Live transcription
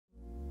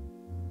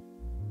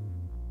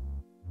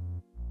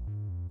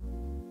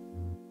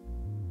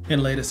In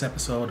the latest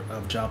episode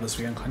of Jobless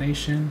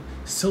Reincarnation,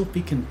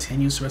 Sophie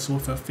continues to wrestle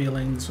with her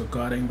feelings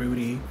regarding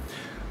Rudy,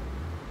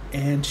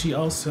 and she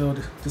also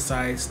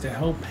decides to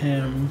help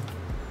him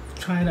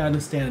try to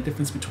understand the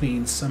difference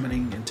between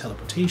summoning and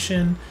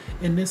teleportation,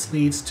 and this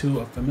leads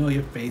to a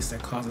familiar face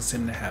that causes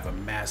him to have a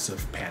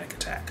massive panic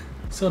attack.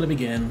 So to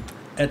begin,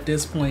 at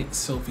this point,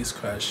 Sophie's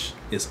crush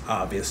is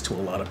obvious to a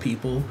lot of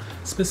people,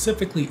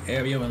 specifically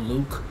Ariel and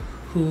Luke,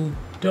 who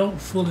don't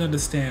fully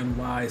understand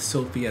why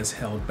Sophie has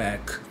held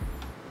back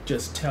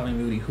just telling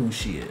Rudy who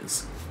she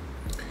is.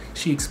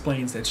 She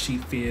explains that she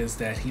fears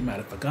that he might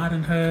have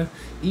forgotten her,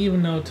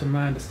 even though to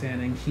my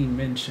understanding he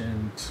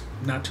mentioned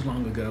not too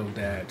long ago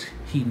that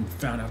he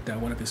found out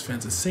that one of his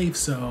friends is safe,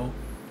 so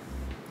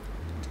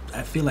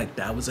I feel like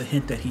that was a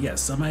hint that he has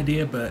some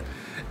idea, but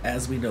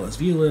as we know as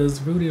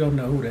viewers, Rudy don't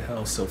know who the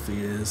hell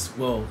Sophie is.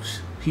 Well,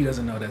 he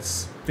doesn't know that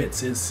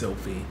Fitz is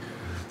Sophie,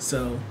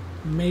 so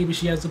maybe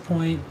she has a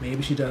point,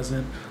 maybe she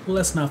doesn't.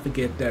 Let's not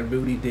forget that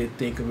Rudy did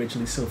think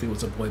originally Sophie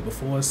was a boy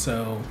before,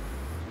 so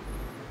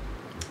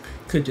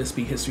could just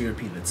be history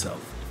repeating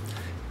itself.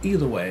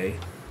 Either way,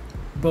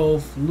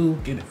 both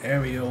Luke and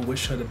Ariel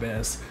wish her the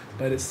best,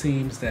 but it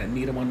seems that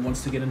neither one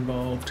wants to get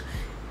involved.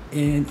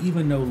 And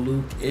even though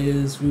Luke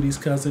is Rudy's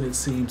cousin, it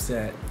seems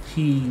that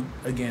he,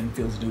 again,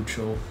 feels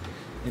neutral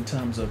in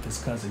terms of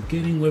his cousin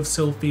getting with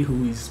Sophie,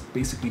 who he's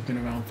basically been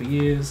around for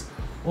years,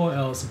 or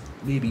else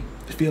maybe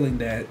feeling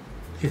that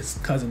his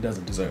cousin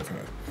doesn't deserve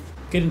her.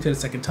 Getting to the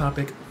second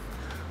topic,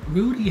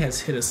 Rudy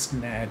has hit a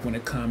snag when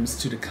it comes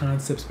to the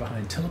concepts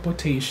behind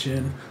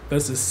teleportation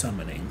versus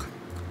summoning.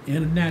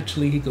 And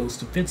naturally, he goes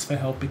to Fitz for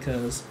help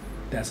because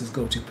that's his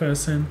go-to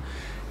person.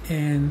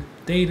 And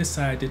they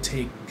decide to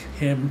take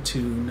him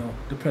to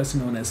the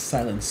person known as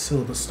Silent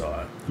Seven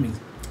Star,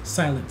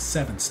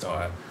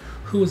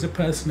 who is a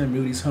person in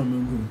Rudy's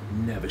homeroom who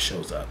never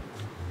shows up.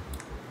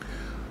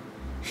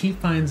 He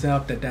finds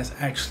out that that's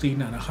actually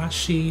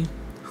Nanahashi,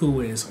 who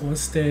is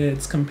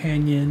Orsted's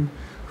companion,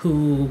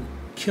 who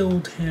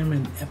killed him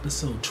in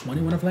episode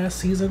 21 of last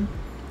season.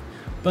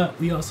 But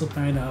we also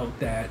find out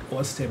that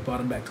Orsted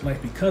brought him back to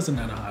life because of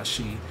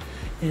Nanahashi.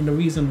 And the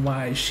reason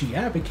why she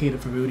advocated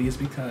for Rudy is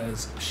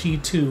because she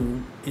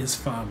too is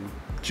from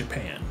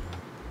Japan.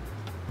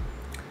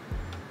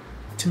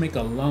 To make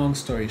a long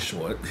story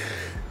short,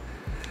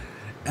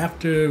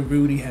 after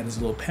Rudy had his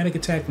little panic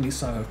attack when he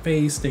saw her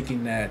face,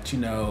 thinking that,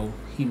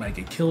 he might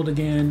get killed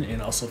again,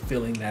 and also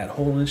feeling that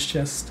hole in his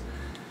chest,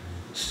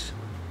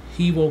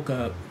 he woke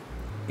up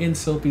in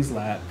Sophie's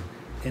lap,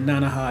 and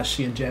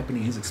Nanahashi in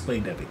Japanese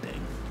explained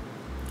everything.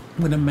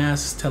 When a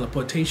mass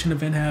teleportation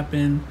event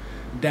happened,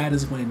 that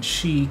is when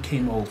she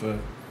came over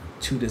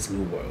to this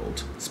new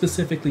world.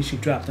 Specifically, she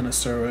dropped in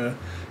Asura,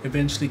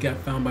 eventually got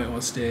found by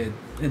Orsted,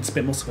 and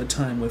spent most of her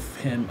time with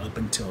him up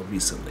until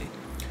recently.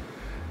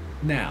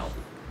 Now,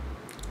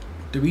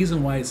 the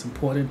reason why it's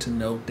important to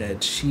note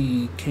that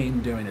she came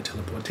during a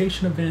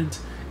teleportation event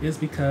is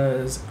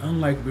because,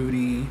 unlike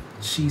Rudy,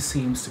 she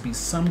seems to be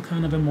some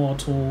kind of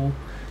immortal.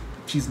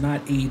 She's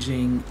not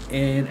aging,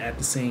 and at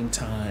the same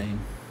time,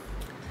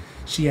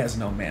 she has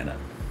no mana.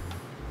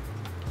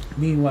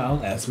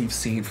 Meanwhile, as we've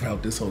seen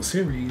throughout this whole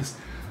series,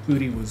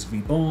 Rudy was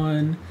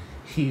reborn,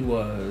 he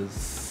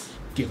was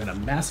given a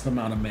massive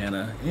amount of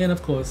mana, and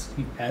of course,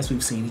 as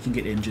we've seen, he can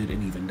get injured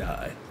and even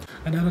die.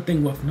 Another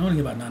thing worth noting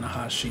about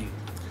Nanahashi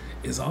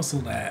is also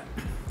that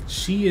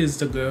she is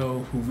the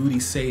girl who Rudy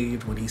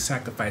saved when he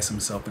sacrificed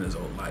himself in his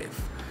old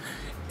life.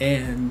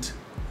 And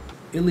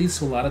it leads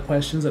to a lot of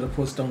questions that of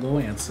course don't go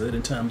answered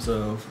in terms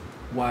of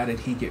why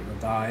did he get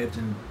revived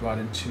and brought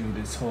into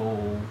this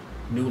whole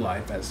new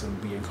life as a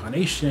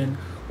reincarnation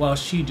while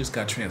she just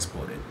got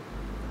transported.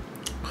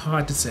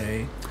 Hard to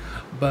say,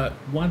 but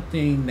one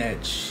thing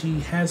that she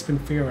has been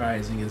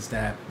theorizing is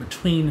that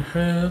between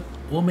her,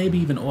 or maybe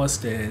even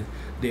Orsted,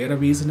 they're the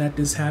reason that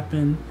this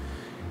happened.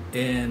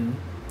 And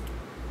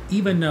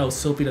even though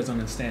Sophie doesn't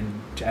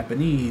understand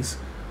Japanese,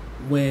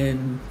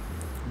 when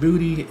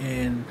Rudy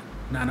and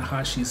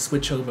Nanahashi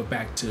switch over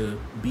back to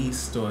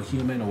beast or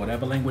human or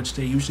whatever language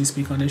they usually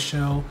speak on this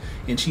show,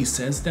 and she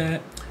says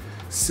that,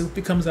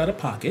 Sophie comes out of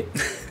pocket.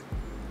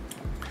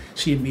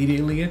 She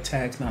immediately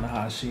attacks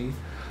Nanahashi,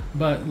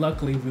 but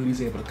luckily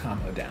Rudy's able to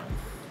calm her down.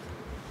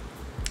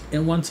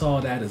 And once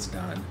all that is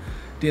done,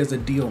 there's a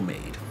deal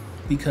made,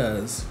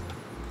 because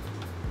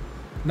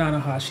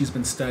Nanahashi's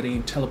been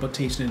studying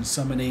teleportation and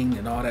summoning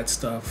and all that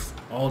stuff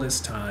all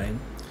this time,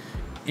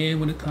 and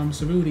when it comes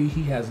to Rudy,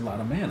 he has a lot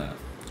of mana.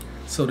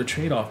 So the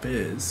trade-off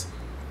is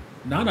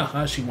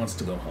Nanahashi wants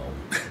to go home.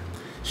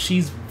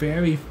 She's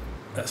very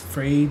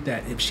afraid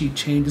that if she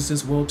changes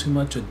this world too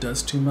much or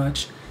does too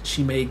much,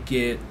 she may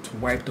get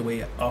wiped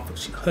away off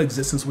of her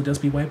existence will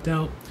just be wiped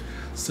out.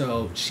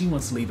 So she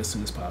wants to leave as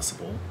soon as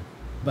possible,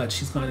 but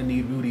she's going to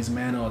need Rudy's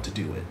mana to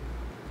do it.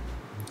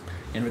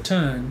 In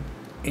return,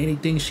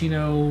 anything she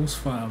knows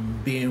from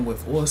being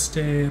with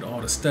Orsted, all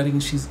the studying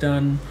she's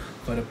done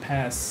for the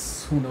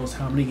past who knows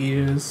how many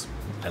years,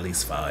 at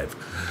least 5,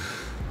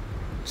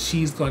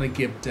 she's going to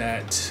give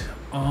that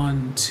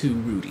on to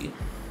Rudy.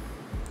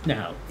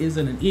 Now, is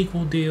it an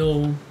equal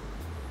deal?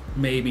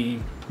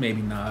 Maybe,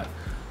 maybe not.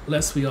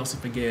 Lest we also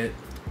forget,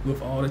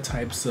 with all the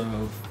types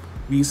of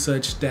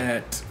research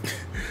that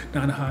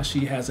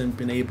Nanahashi hasn't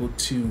been able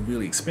to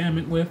really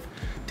experiment with,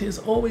 there's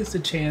always the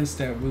chance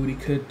that Rudy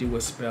could do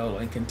a spell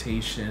or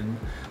incantation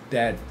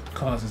that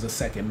causes a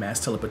second mass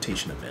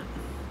teleportation event.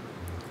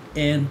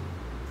 And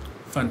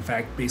fun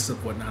fact, based on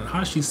what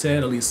Nanahashi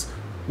said, at least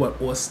what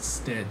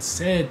Orsted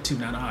said to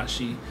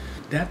Nanahashi,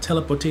 that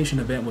teleportation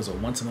event was a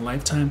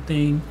once-in-a-lifetime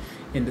thing,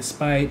 and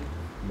despite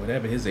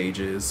whatever his age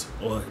is,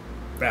 or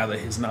rather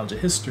his knowledge of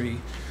history,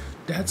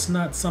 that's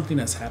not something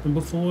that's happened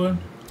before.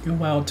 And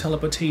while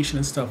teleportation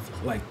and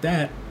stuff like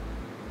that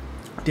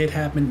did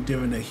happen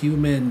during the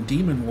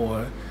human-demon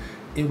war,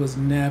 it was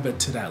never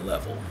to that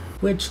level.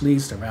 Which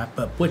leads to wrap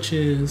up, which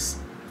is,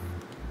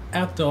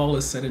 after all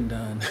is said and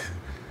done,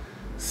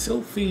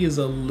 Sylphie is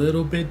a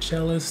little bit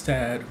jealous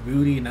that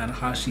Rudy and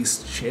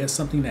Nanahashi share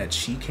something that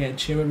she can't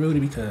share with Rudy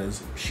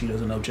because she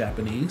doesn't know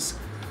Japanese.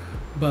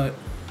 But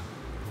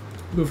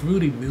with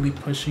Rudy really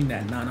pushing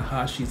that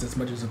Nanahashi is as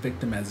much as a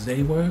victim as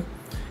they were,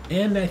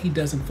 and that he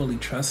doesn't fully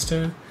trust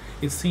her,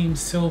 it seems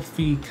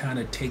Sylphie kind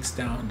of takes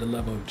down the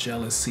level of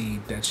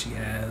jealousy that she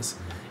has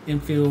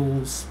and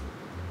feels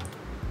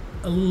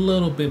a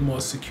little bit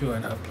more secure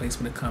in her place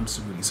when it comes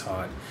to Rudy's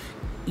heart,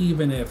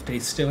 even if they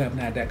still haven't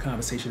had that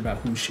conversation about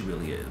who she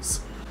really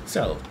is.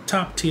 So,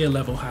 top tier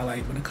level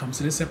highlight when it comes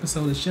to this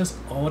episode is just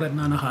all that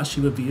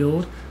Nanahashi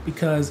revealed,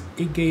 because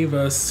it gave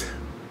us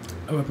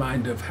a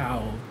reminder of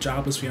how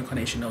Jobless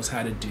Reincarnation knows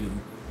how to do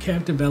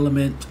character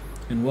development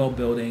and world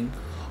building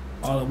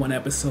all in one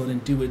episode,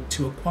 and do it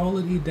to a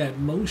quality that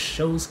most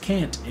shows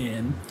can't.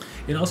 And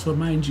it also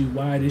reminds you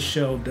why this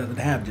show doesn't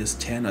have just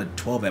 10 or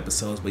 12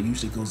 episodes, but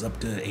usually goes up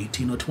to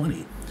 18 or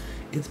 20.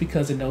 It's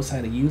because it knows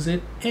how to use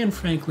it, and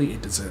frankly,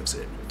 it deserves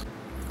it.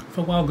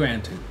 For while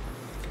granted,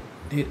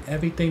 did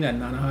everything that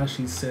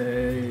Nanahashi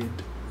said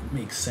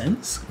make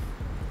sense?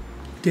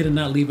 Did it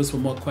not leave us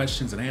with more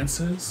questions than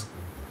answers?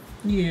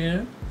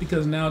 Yeah,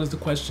 because now there's the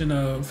question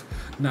of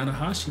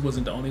Nanahashi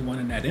wasn't the only one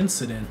in that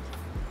incident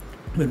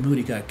when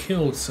Rudy got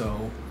killed,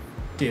 so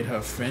did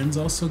her friends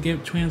also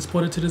get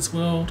transported to this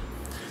world?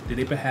 Did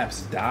they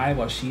perhaps die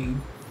while she,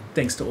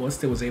 thanks to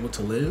Orsted, was able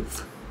to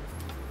live?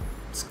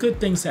 It's good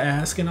things to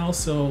ask, and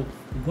also,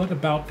 what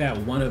about that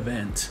one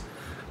event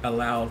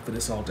allowed for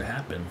this all to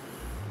happen?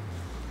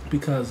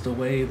 Because the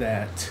way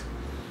that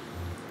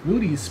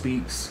Rudy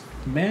speaks,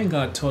 Man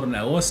God told him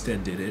that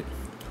Orsted did it.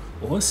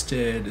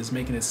 Orsted is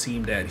making it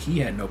seem that he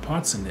had no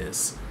parts in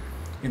this,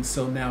 and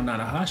so now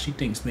Nanahashi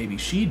thinks maybe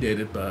she did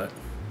it, but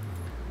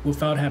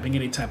without having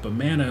any type of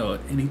mana or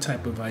any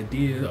type of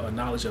idea or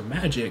knowledge of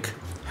magic,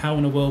 how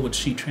in the world would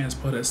she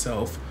transport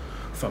herself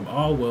from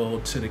our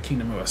world to the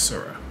kingdom of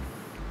Asura?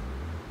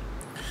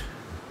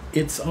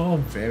 It's all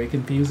very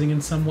confusing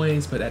in some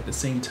ways, but at the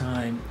same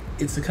time,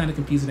 it's the kind of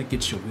confusing that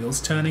gets your wheels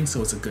turning,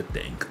 so it's a good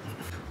thing.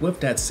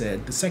 With that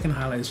said, the second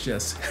highlight is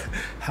just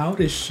how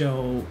this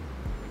show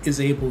is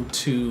able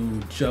to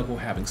juggle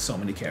having so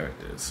many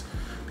characters.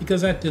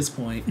 Because at this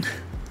point,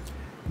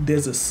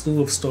 there's a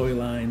slew of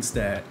storylines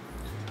that,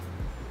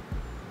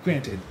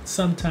 granted,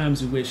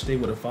 sometimes we wish they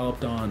would have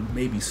followed on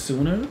maybe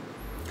sooner,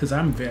 because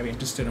I'm very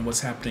interested in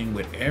what's happening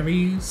with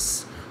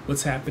Ares,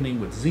 what's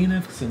happening with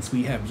Zenith, since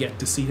we have yet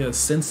to see her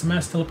since the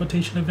mass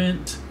teleportation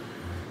event.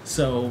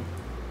 So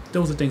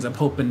those are things I'm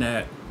hoping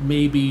that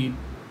maybe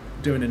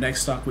during the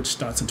next arc, which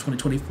starts in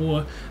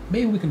 2024,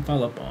 maybe we can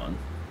follow up on.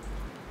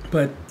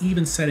 But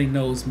even setting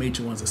those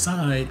major ones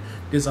aside,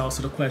 there's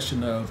also the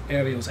question of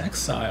Ariel's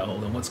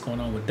exile and what's going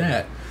on with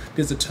that.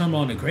 There's a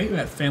turmoil in the Great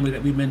Rat family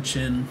that we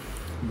mentioned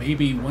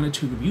maybe 1 or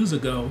 2 reviews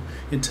ago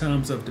in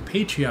terms of the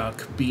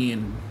patriarch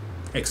being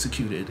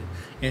executed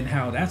and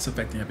how that's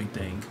affecting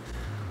everything.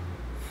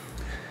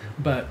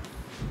 But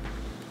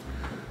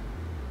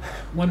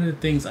one of the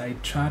things I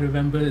try to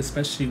remember,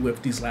 especially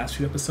with these last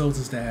few episodes,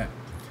 is that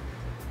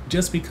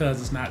just because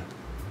it's not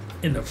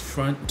in the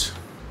front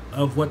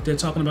of what they're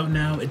talking about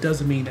now, it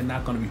doesn't mean they're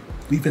not going to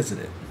revisit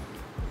it.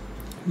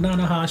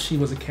 Nanahashi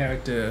was a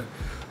character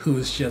who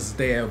was just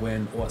there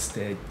when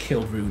Orsted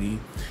killed Rudy,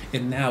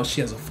 and now she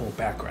has a full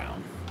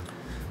background.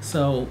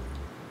 So,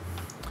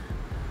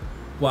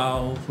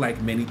 while,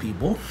 like many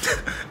people,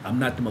 I'm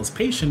not the most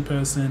patient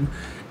person,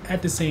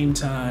 at the same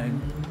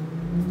time,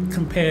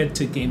 compared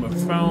to Game of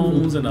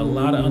Thrones and a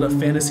lot of other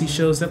fantasy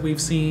shows that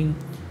we've seen,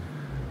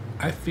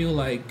 I feel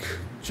like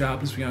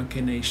Jobless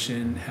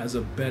Reincarnation has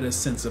a better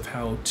sense of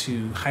how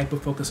to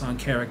hyper-focus on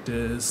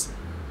characters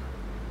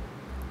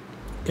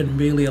and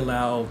really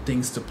allow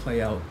things to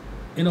play out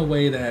in a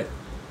way that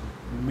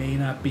may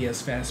not be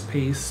as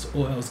fast-paced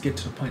or else get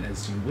to the point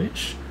as you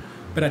wish,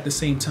 but at the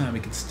same time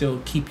it can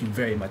still keep you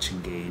very much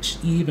engaged,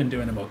 even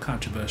during the more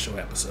controversial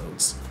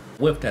episodes.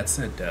 With that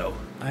said though,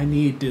 I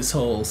need this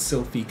whole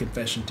Sylphie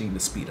confession thing to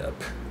speed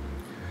up.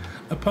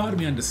 A part of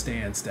me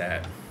understands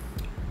that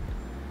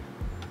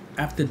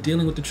after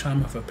dealing with the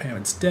trauma of her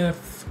parents'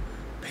 death,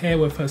 paired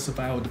with her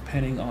survival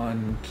depending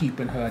on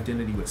keeping her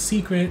identity a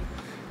secret,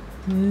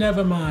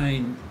 never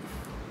mind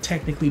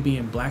technically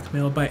being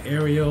blackmailed by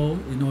Ariel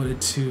in order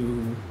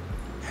to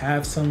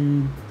have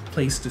some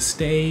place to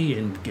stay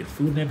and get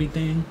food and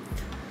everything,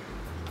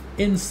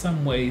 in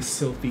some ways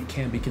Sophie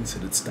can be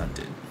considered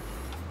stunted.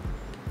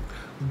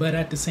 But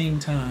at the same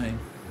time,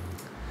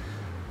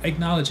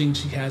 acknowledging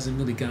she hasn't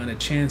really gotten a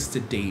chance to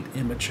date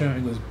and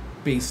maturing was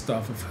based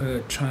off of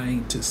her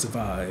trying to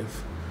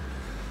survive.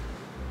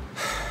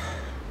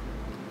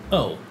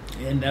 Oh,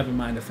 and never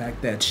mind the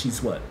fact that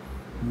she's what,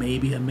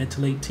 maybe a mid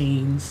to late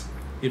teens?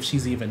 If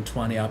she's even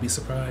 20, I'll be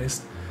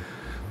surprised.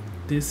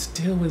 There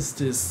still is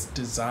this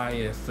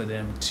desire for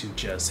them to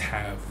just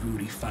have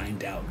Rudy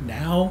find out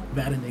now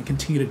rather than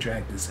continue to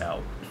drag this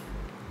out.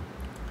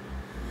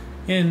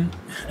 And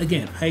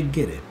again, I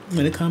get it.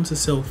 When it comes to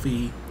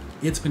Sophie,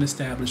 it's been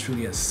established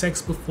Rudy has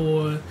sex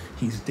before,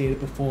 he's dated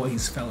before,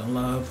 he's fell in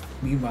love.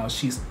 Meanwhile,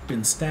 she's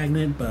been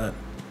stagnant, but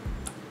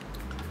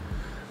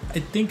I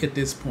think at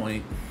this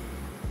point,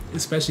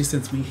 especially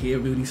since we hear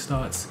Rudy's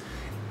thoughts,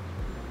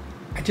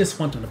 I just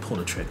want them to pull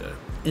the trigger.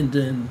 And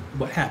then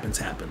what happens,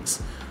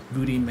 happens.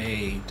 Rudy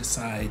may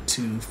decide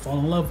to fall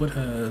in love with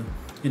her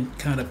and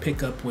kind of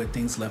pick up where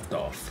things left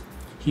off.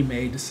 He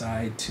may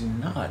decide to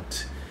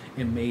not,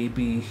 and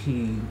maybe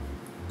he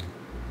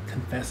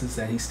confesses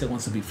that he still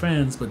wants to be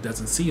friends but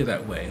doesn't see her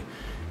that way.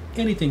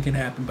 Anything can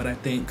happen, but I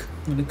think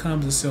when it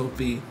comes to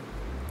Sophie,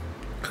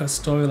 her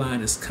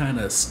storyline is kind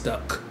of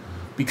stuck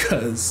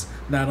because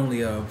not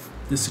only of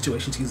the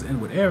situation she's in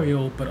with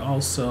Ariel, but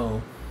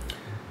also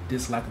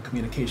this lack of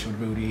communication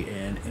with Rudy.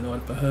 And in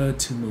order for her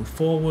to move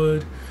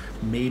forward,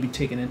 maybe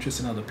take an interest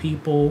in other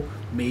people,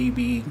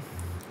 maybe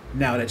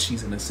now that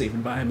she's in a safe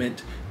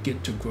environment,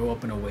 get to grow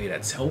up in a way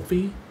that's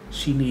healthy,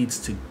 she needs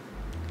to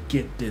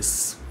get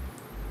this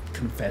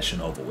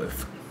confession over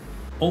with.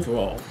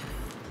 Overall,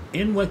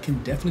 in what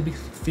can definitely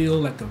feel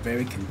like a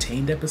very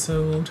contained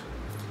episode,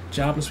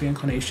 Jobless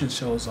Reincarnation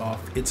shows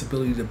off its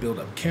ability to build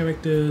up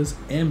characters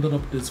and build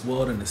up this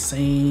world in the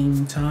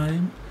same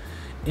time.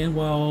 And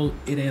while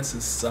it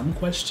answers some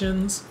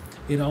questions,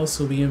 it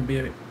also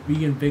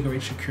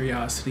reinvigorates your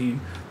curiosity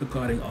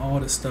regarding all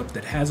the stuff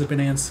that hasn't been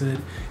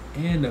answered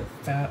and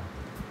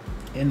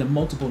the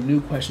multiple new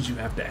questions you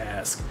have to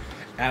ask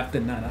after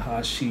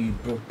Nanahashi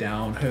broke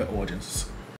down her origins